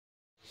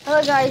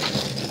look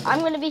guys, I'm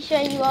going to be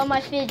showing you all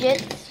my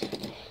fidgets.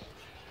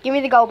 Give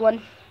me the gold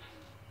one.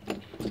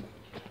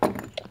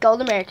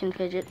 Gold American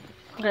fidget.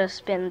 I'm going to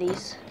spin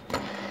these.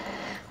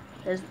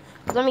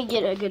 Let me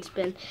get a good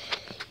spin.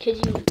 Could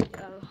you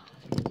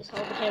just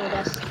hold the camera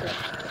desk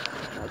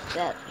like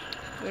that?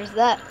 Here's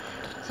that.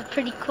 It's a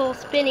pretty cool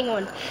spinning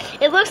one.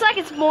 It looks like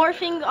it's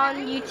morphing on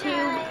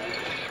YouTube.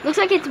 Looks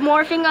like it's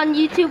morphing on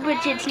YouTube,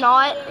 which it's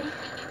not.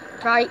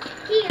 Right?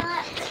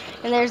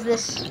 And there's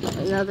this,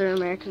 another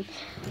American.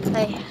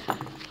 Hey,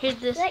 here's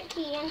this.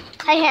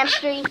 Hey,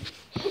 hamster.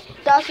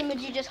 Dawson,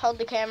 would you just hold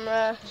the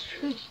camera?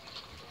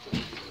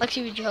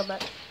 Lexi, would you hold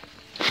that?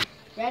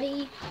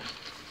 Ready?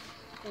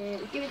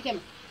 And give me the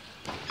camera.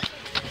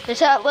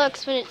 This is how it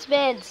looks when it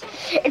spins.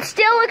 It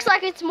still looks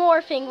like it's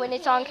morphing when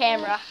it's on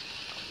camera,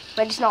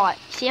 but it's not.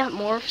 See how it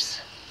morphs?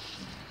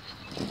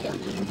 Yeah.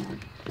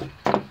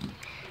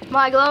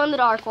 My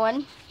glow-in-the-dark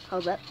one.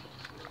 Hold up.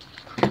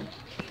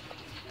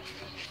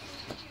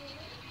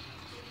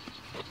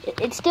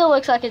 It still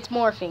looks like it's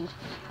morphing.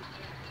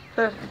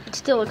 It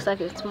still looks like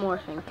it's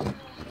morphing.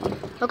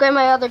 Okay,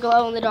 my other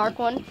glow-in-the-dark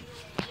one.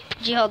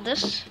 Did you hold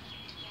this?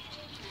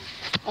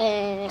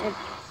 And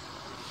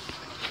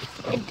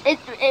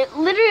it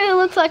literally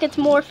looks like it's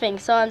morphing.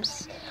 So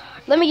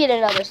let me get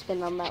another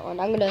spin on that one.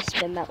 I'm gonna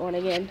spin that one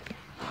again.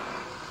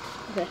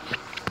 Okay.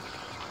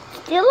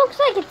 Still looks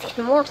like it's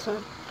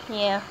morphing.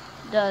 Yeah,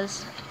 it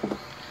does.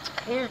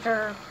 Here's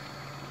her.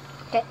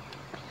 Okay.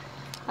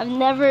 I've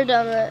never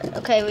done it.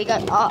 Okay, we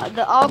got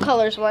the all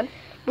colors one.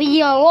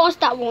 We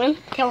lost that one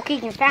till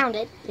Keegan found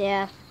it.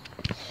 Yeah.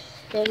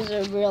 It was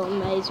a real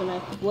maze when I,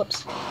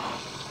 whoops.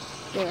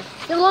 There.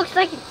 It looks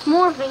like it's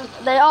morphing.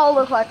 They all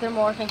look like they're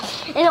morphing.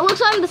 And it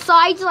looks on the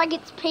sides like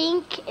it's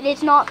pink, and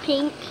it's not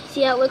pink.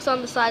 See how it looks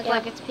on the sides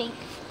like it's pink?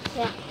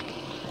 Yeah.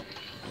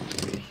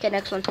 Okay,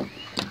 next one.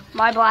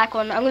 My black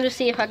one. I'm going to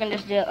see if I can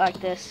just do it like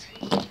this.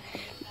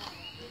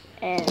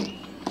 And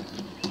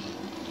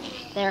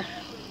there.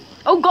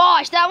 Oh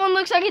gosh, that one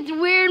looks like it's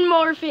weird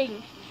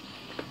morphing.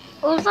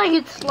 It looks like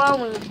it's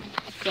slowing.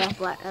 Yeah,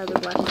 other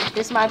black one.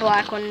 This is my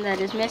black one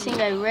that is missing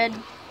a red.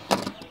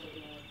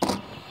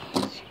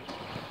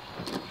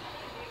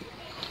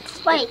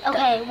 Wait,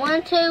 okay.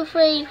 1, 2,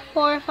 3,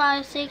 4,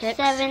 5, 6, 6,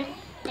 7,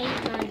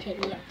 8, 9,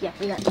 10. Yeah. Yeah,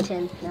 we got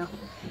 10 now.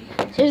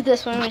 Here's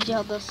this one. Would you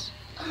hold this?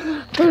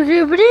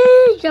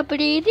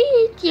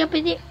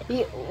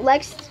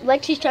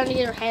 Lexi's trying to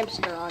get her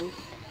hamster on.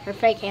 Her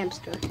fake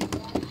hamster.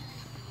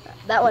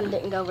 That one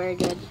didn't go very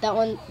good. That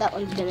one's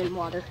been in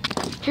water.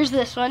 Here's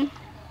this one.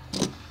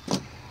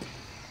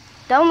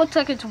 That one looks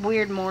like it's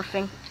weird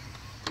morphing.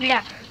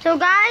 Yeah. So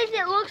guys,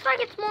 it looks like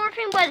it's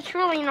morphing, but it's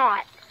really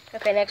not.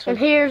 Okay, next one.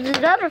 And here's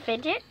another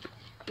fidget.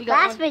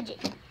 Last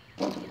fidget.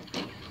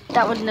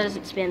 That one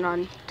doesn't spin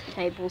on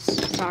tables.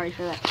 Sorry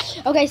for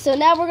that. Okay, so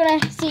now we're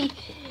gonna see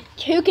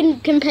who can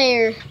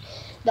compare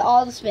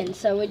all the spins.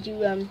 So would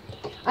you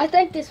I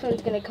think this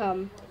one's gonna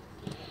come.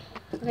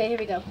 Okay, here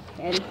we go.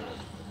 And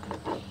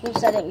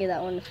oops, I didn't get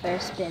that one a fair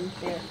spin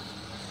there.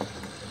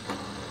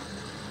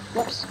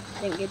 Whoops,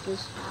 didn't get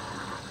this.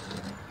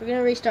 We're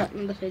gonna restart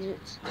on the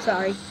fidgets.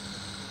 Sorry.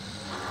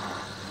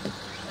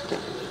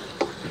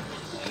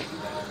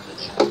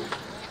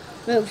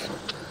 Move.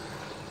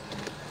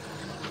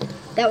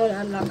 That one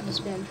I'm not gonna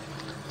spin.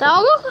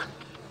 That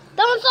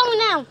one's slowing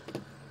down.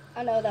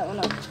 I know that one.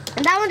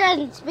 And that one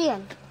doesn't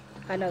spin.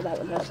 I know that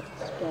one doesn't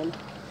spin.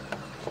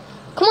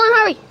 Come on,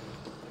 hurry.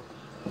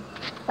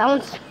 That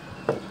one's.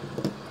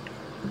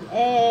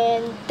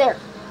 And there.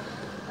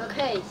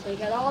 Okay, so we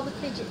got all the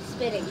fidgets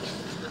spinning.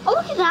 Oh,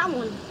 look at that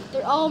one.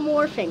 They're all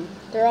morphing.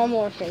 They're all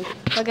morphing.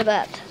 Look at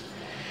that.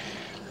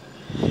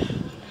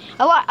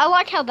 I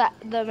like how the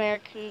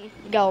American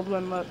gold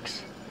one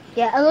looks.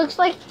 Yeah, it looks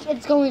like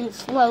it's going in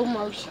slow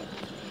motion.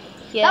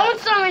 Yeah. That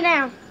one's slowing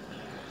down.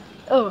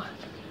 Oh,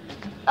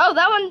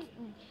 that one.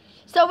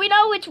 So we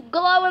know which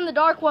glow in the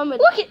dark one would.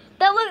 Look at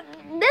that.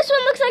 This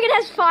one looks like it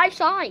has 5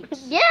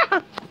 sides.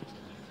 Yeah.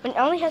 It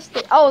only has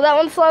 3. Oh, that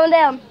one's slowing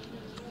down.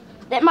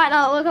 That might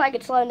not look like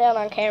it's slowing down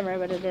on camera,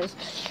 but it is.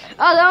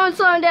 Oh, that one's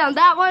slowing down.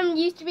 That one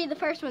used to be the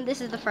first one.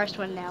 This is the first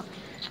one now.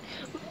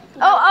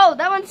 Oh,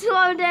 that one's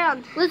slowing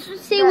down. Let's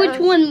see which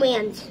one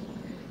wins.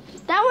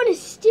 That one is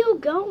still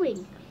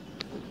going.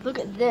 Look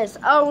at this.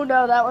 Oh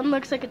no, that one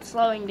looks like it's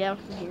slowing down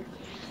from here.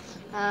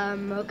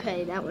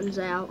 Okay, that one's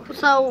out.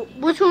 So,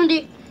 which one do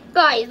you...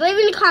 Guys, leave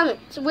in the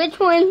comments. Which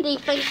one do you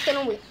think is going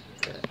to win?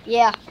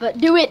 Yeah, but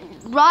do it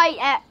right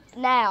at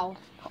now.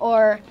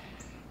 Or,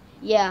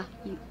 yeah,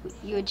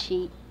 you would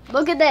cheat.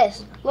 Look at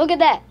this. Look at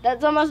that.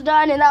 That's almost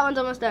done, and that one's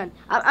almost done.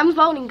 I'm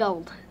voting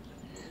gold.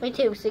 Me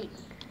too, see.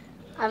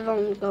 I've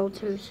only gold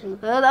too, so...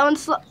 That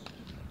one's slow.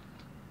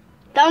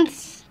 That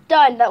one's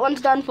done. That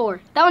one's done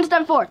for. That one's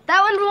done for.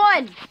 That one's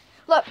won.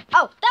 Look.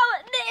 Oh, that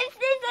one.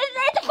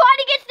 It's a fight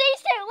against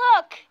these two.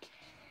 Look.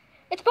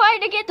 It's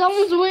fighting against. That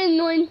one's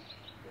winning.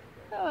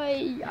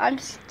 I'm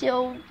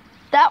still.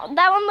 That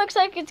one looks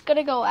like it's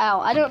gonna go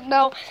out. I don't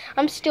know.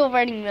 I'm still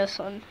writing this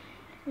one.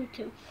 Me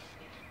too.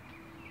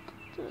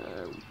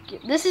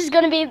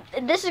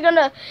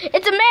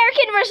 It's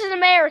American versus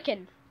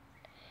American.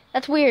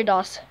 That's weird,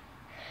 Doss.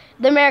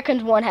 The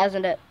Americans won,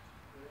 hasn't it?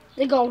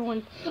 The gold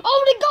one.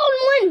 Oh, the golden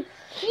one!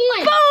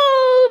 Win.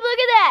 Boom! Look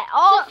at that.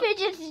 All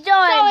Fidget's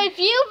done. So if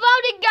you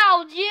voted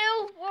gold,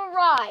 you were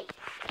right.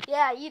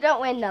 Yeah, you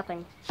don't win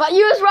nothing. But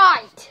you was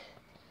right.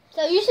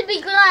 So you should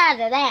be glad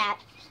of that.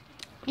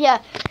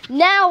 Yeah.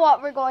 Now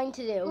what we're going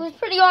to It do. was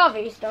pretty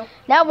obvious, though.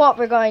 Now what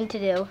we're going to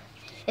do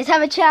is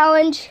have a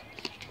challenge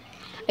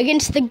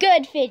against the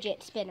good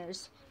fidget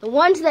spinners. The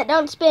ones that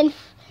don't spin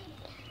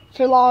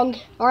for long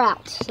are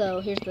out. So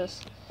here's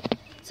this.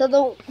 So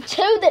the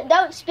two that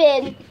don't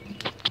spin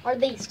are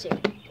these two.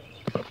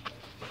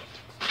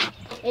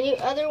 Any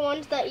other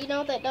ones that you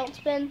know that don't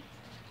spin?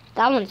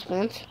 That one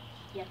spins.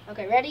 Yeah.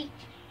 Okay, ready?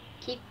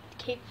 Keep.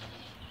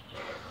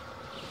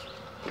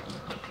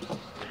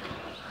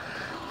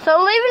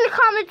 So leave in the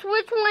comments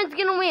which one's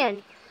gonna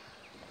win.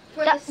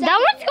 That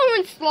one's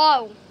going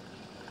slow.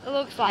 It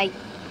looks like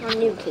on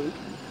YouTube.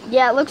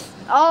 Yeah, it looks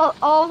all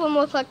of them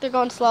look like they're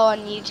going slow on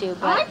YouTube. I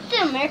But like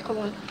the American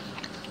one.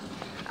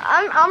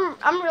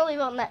 I'm really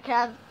wanting that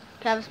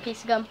Cav's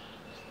piece of gum.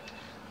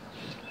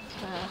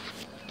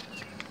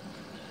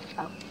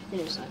 Oh, it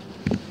is.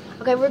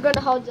 Okay, we're gonna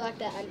hold you like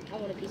that. I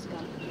want a piece of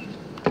gum.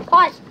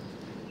 Pause.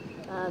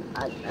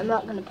 I'm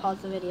not gonna pause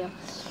the video.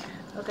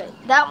 Okay,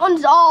 that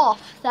one's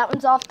off. That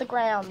one's off the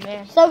ground,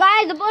 man. So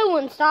guys, the blue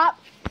one, stop.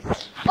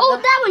 Oh,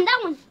 that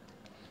one.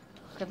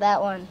 Look at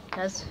that one.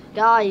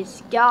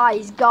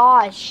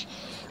 Gosh.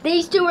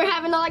 These two are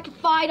having like a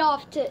fight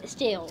off to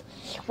steal.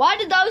 Why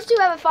did those two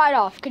have a fight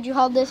off? Could you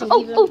hold this and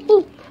keep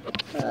it?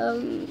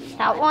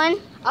 That one.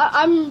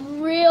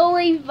 I'm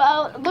really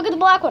look at the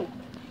black one.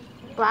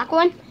 Black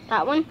one.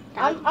 That one.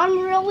 I'm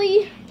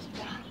really.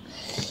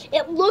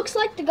 It looks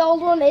like the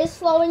gold one is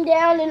slowing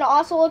down, and it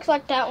also looks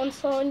like that one's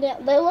slowing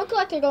down. They look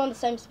like they're going the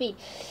same speed,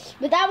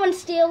 but that one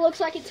still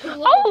looks like it's a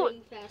little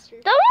bit faster.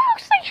 That one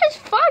looks like it has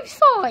 5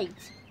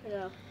 sides.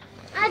 Yeah.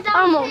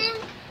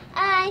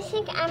 I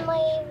think I'm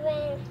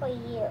leaving for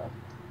you.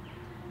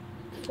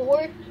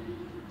 4.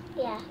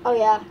 Yeah. Oh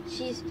yeah,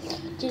 she's.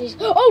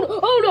 Oh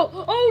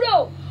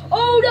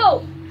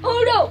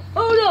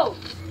no!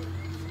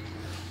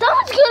 That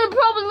one's gonna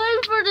probably win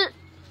for the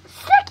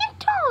second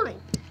time.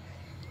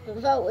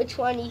 Vote which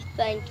one you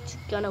think's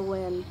gonna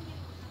win.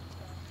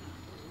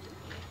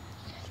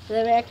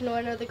 The American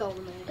one or the gold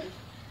American?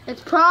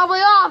 It's probably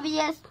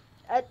obvious.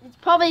 It's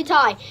probably a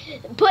tie.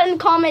 Put in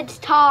comments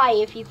tie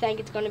if you think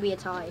it's gonna be a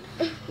tie.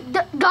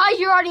 Guys,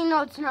 you already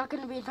know it's not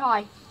gonna be a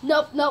tie.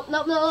 Nope.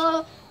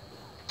 Yeah!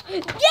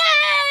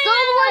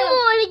 Gold one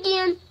won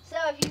again. So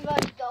if you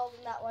voted gold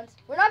in that one,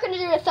 we're not gonna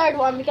do a third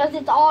one because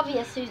it's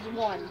obvious who's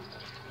won.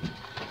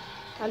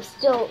 I'm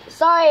still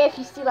sorry if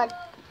you see like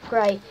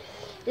gray.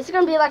 This is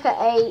gonna be like a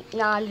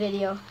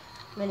 8-9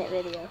 minute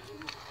video.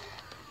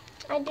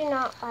 I do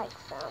not like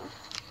them.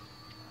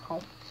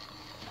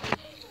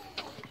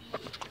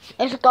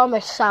 This gum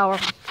is sour.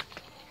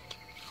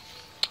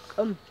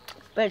 But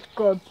it's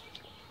good.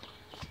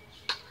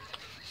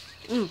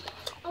 I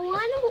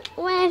wonder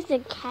where's the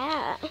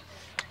cat.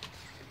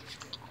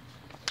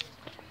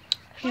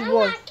 She's How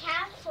won. that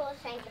cat will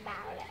think about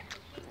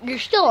it. You're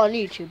still on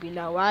YouTube, you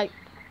know, right?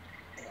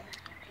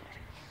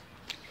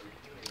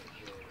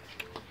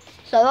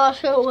 So that's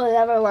who will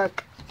ever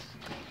work.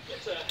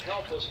 It's a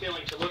helpless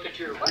feeling to look at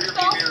your rearview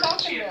mirror and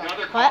see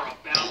another What? car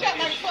bound in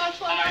his.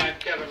 Hi, I'm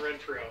Kevin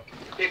Renfro.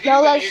 If No,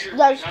 you've that's- injured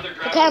that's another the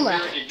driver camera.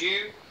 rear ended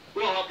you,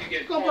 we'll help you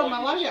get Go put my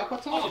light out.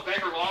 What's all on? the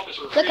Baker office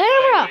or The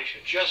camera.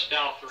 Just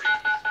dial 3.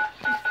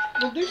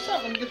 Well, do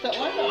something. Get that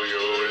light out.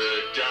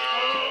 Toyota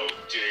dog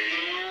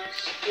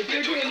days. If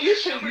you're doing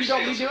YouTube, you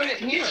don't be doing it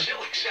here. It's so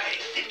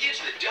exciting. It gives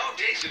the dog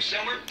days of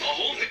summer a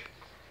whole new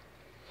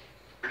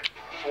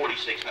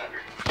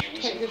 4,600.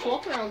 Can't just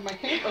walk around with my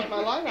camera with my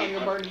light on.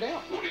 You'll burn it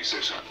out.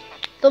 4,600.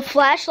 The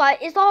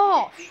flashlight is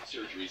off.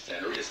 Surgery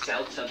Center is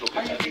South Central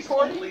Are you Kentucky's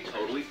recording? only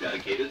totally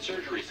dedicated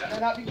surgery They're center.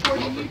 not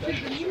recording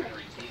YouTube either.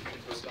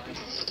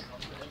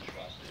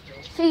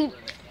 See,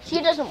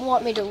 she doesn't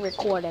want me to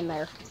record in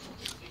there.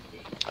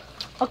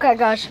 Okay,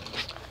 guys.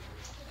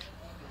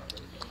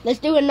 Let's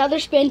do another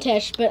spin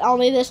test, but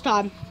only this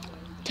time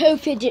 2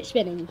 fidget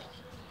spinning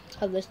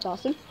of this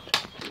Dawson.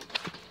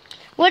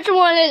 Which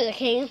one is it,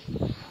 King?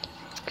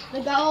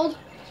 The gold.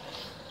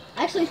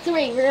 Actually,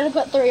 3. We're gonna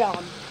put 3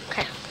 on.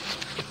 Okay.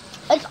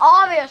 It's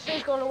obvious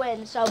who's gonna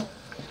win, so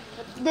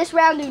this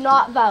round do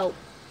not vote.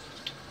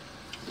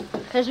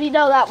 Because we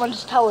know that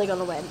one's totally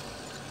gonna win.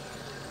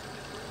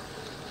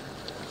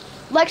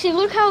 Lexi,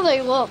 look how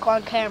they look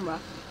on camera.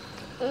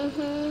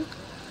 Weird.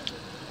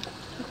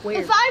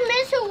 If I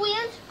miss who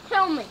wins,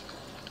 tell me.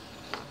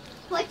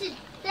 Which is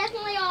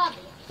definitely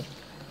obvious.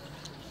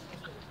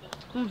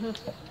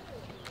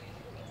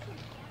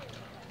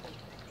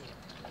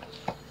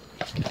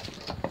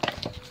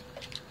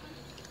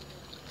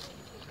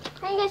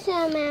 I guess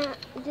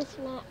this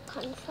map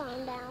comes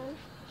on down.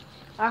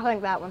 I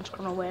think that one's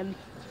gonna win.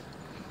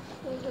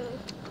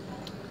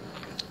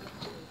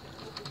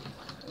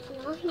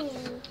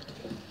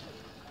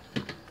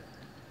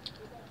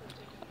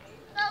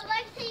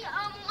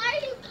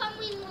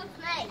 coming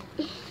with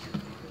me?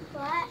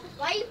 What?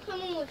 Why are you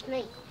coming with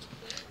me?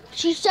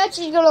 She said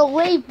she's gonna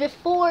leave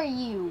before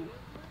you.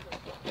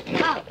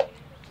 Oh.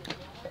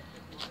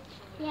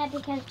 Yeah,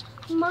 because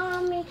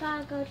Mommy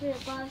gotta go to the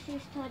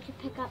grocery store to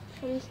pick up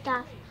some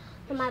stuff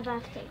for my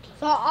birthday.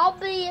 So I'll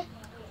be.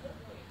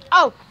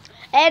 Oh,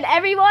 and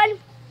everyone,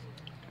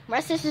 my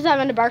sister's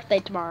having a birthday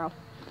tomorrow.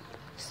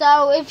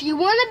 So if you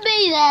want to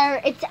be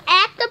there, it's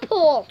at the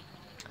pool.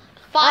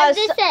 5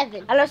 to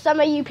 7. I know some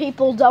of you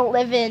people don't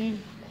live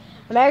in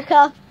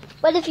America.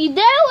 But if you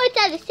do,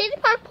 it's at the City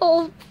Park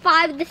pool,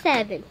 5 to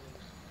 7.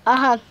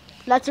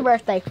 That's her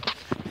birthday.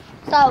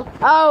 So,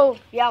 Oh,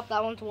 yep,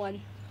 that one's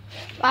one.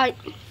 alright.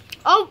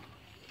 Oh,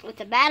 it's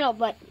a battle,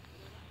 but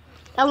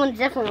that one's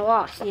definitely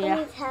lost. Let Yeah.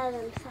 me tell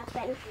them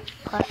something.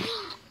 Okay.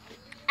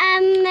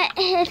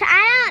 If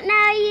I don't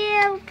know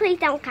you, please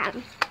don't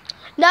come.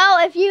 No,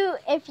 if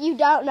you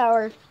don't know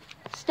her,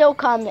 still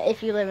come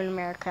if you live in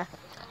America.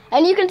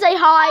 And you can say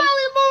hi.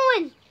 Oh,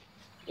 we won!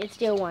 It's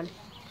still one.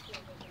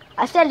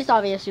 I said it's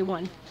obviously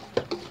one.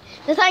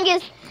 The thing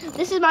is,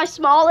 this is my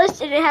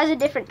smallest, and it has a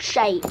different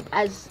shape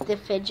as the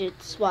Fidget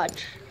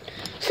Swatch.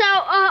 So,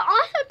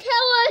 also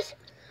tell us,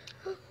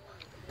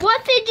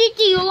 what fidget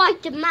do you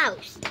like the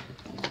most?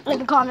 Leave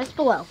the comments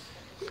below.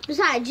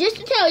 Besides, just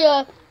to tell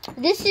you,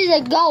 this is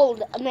a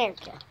gold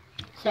America.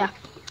 Yeah.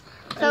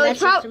 So And it's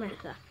that's just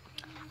America.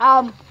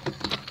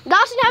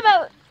 Dawson, how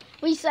about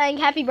we sang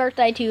happy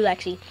birthday to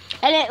Lexi?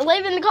 And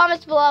leave in the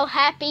comments below,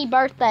 happy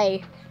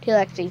birthday to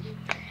Lexi.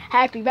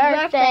 Happy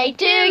birthday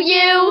to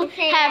you.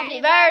 Happy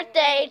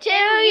birthday to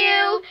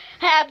you.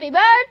 Happy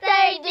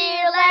birthday,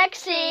 dear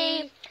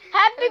Lexi.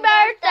 Happy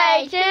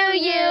birthday to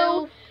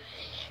you.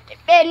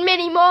 And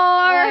many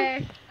more.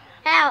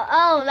 How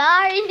old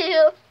are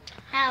you?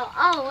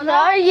 How old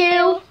Are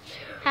you?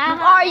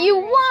 Are you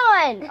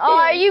 1?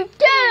 Are you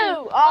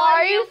 2?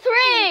 Are you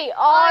 3?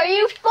 Are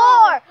you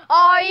 4?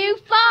 Are you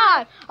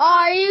 5?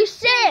 Are you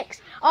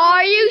 6?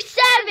 Are you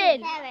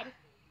 7? 7.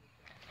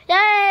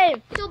 Yay!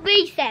 She'll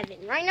be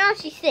 7. Right now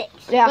she's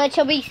 6. Yeah. But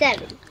she'll be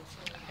 7.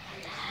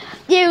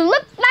 You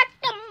look like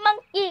a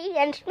monkey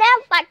and smell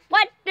like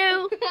what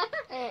do?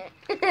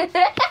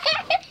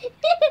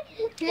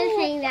 Just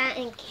saying that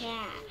in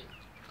cat.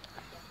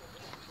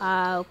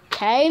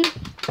 Okay.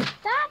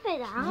 Stop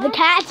it, The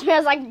cat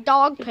smells like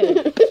dog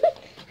poop.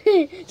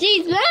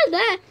 She smells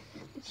that.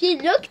 She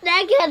looks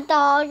like a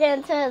dog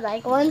and smells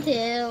like one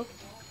too.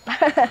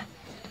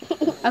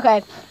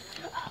 Okay.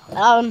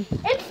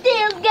 It's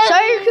still good.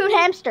 Show your cute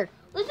hamster.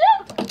 Let's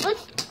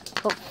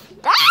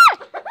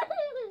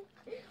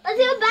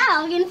do a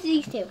battle against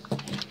these two.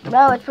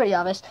 No, it's pretty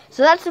obvious.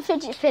 So that's the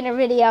fidget spinner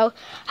video.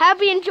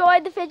 Hope you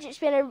enjoyed the fidget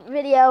spinner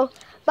video.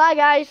 Bye,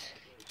 guys.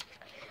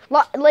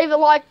 Leave a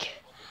like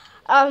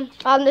on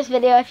this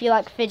video if you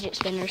like fidget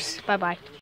spinners. Bye-bye.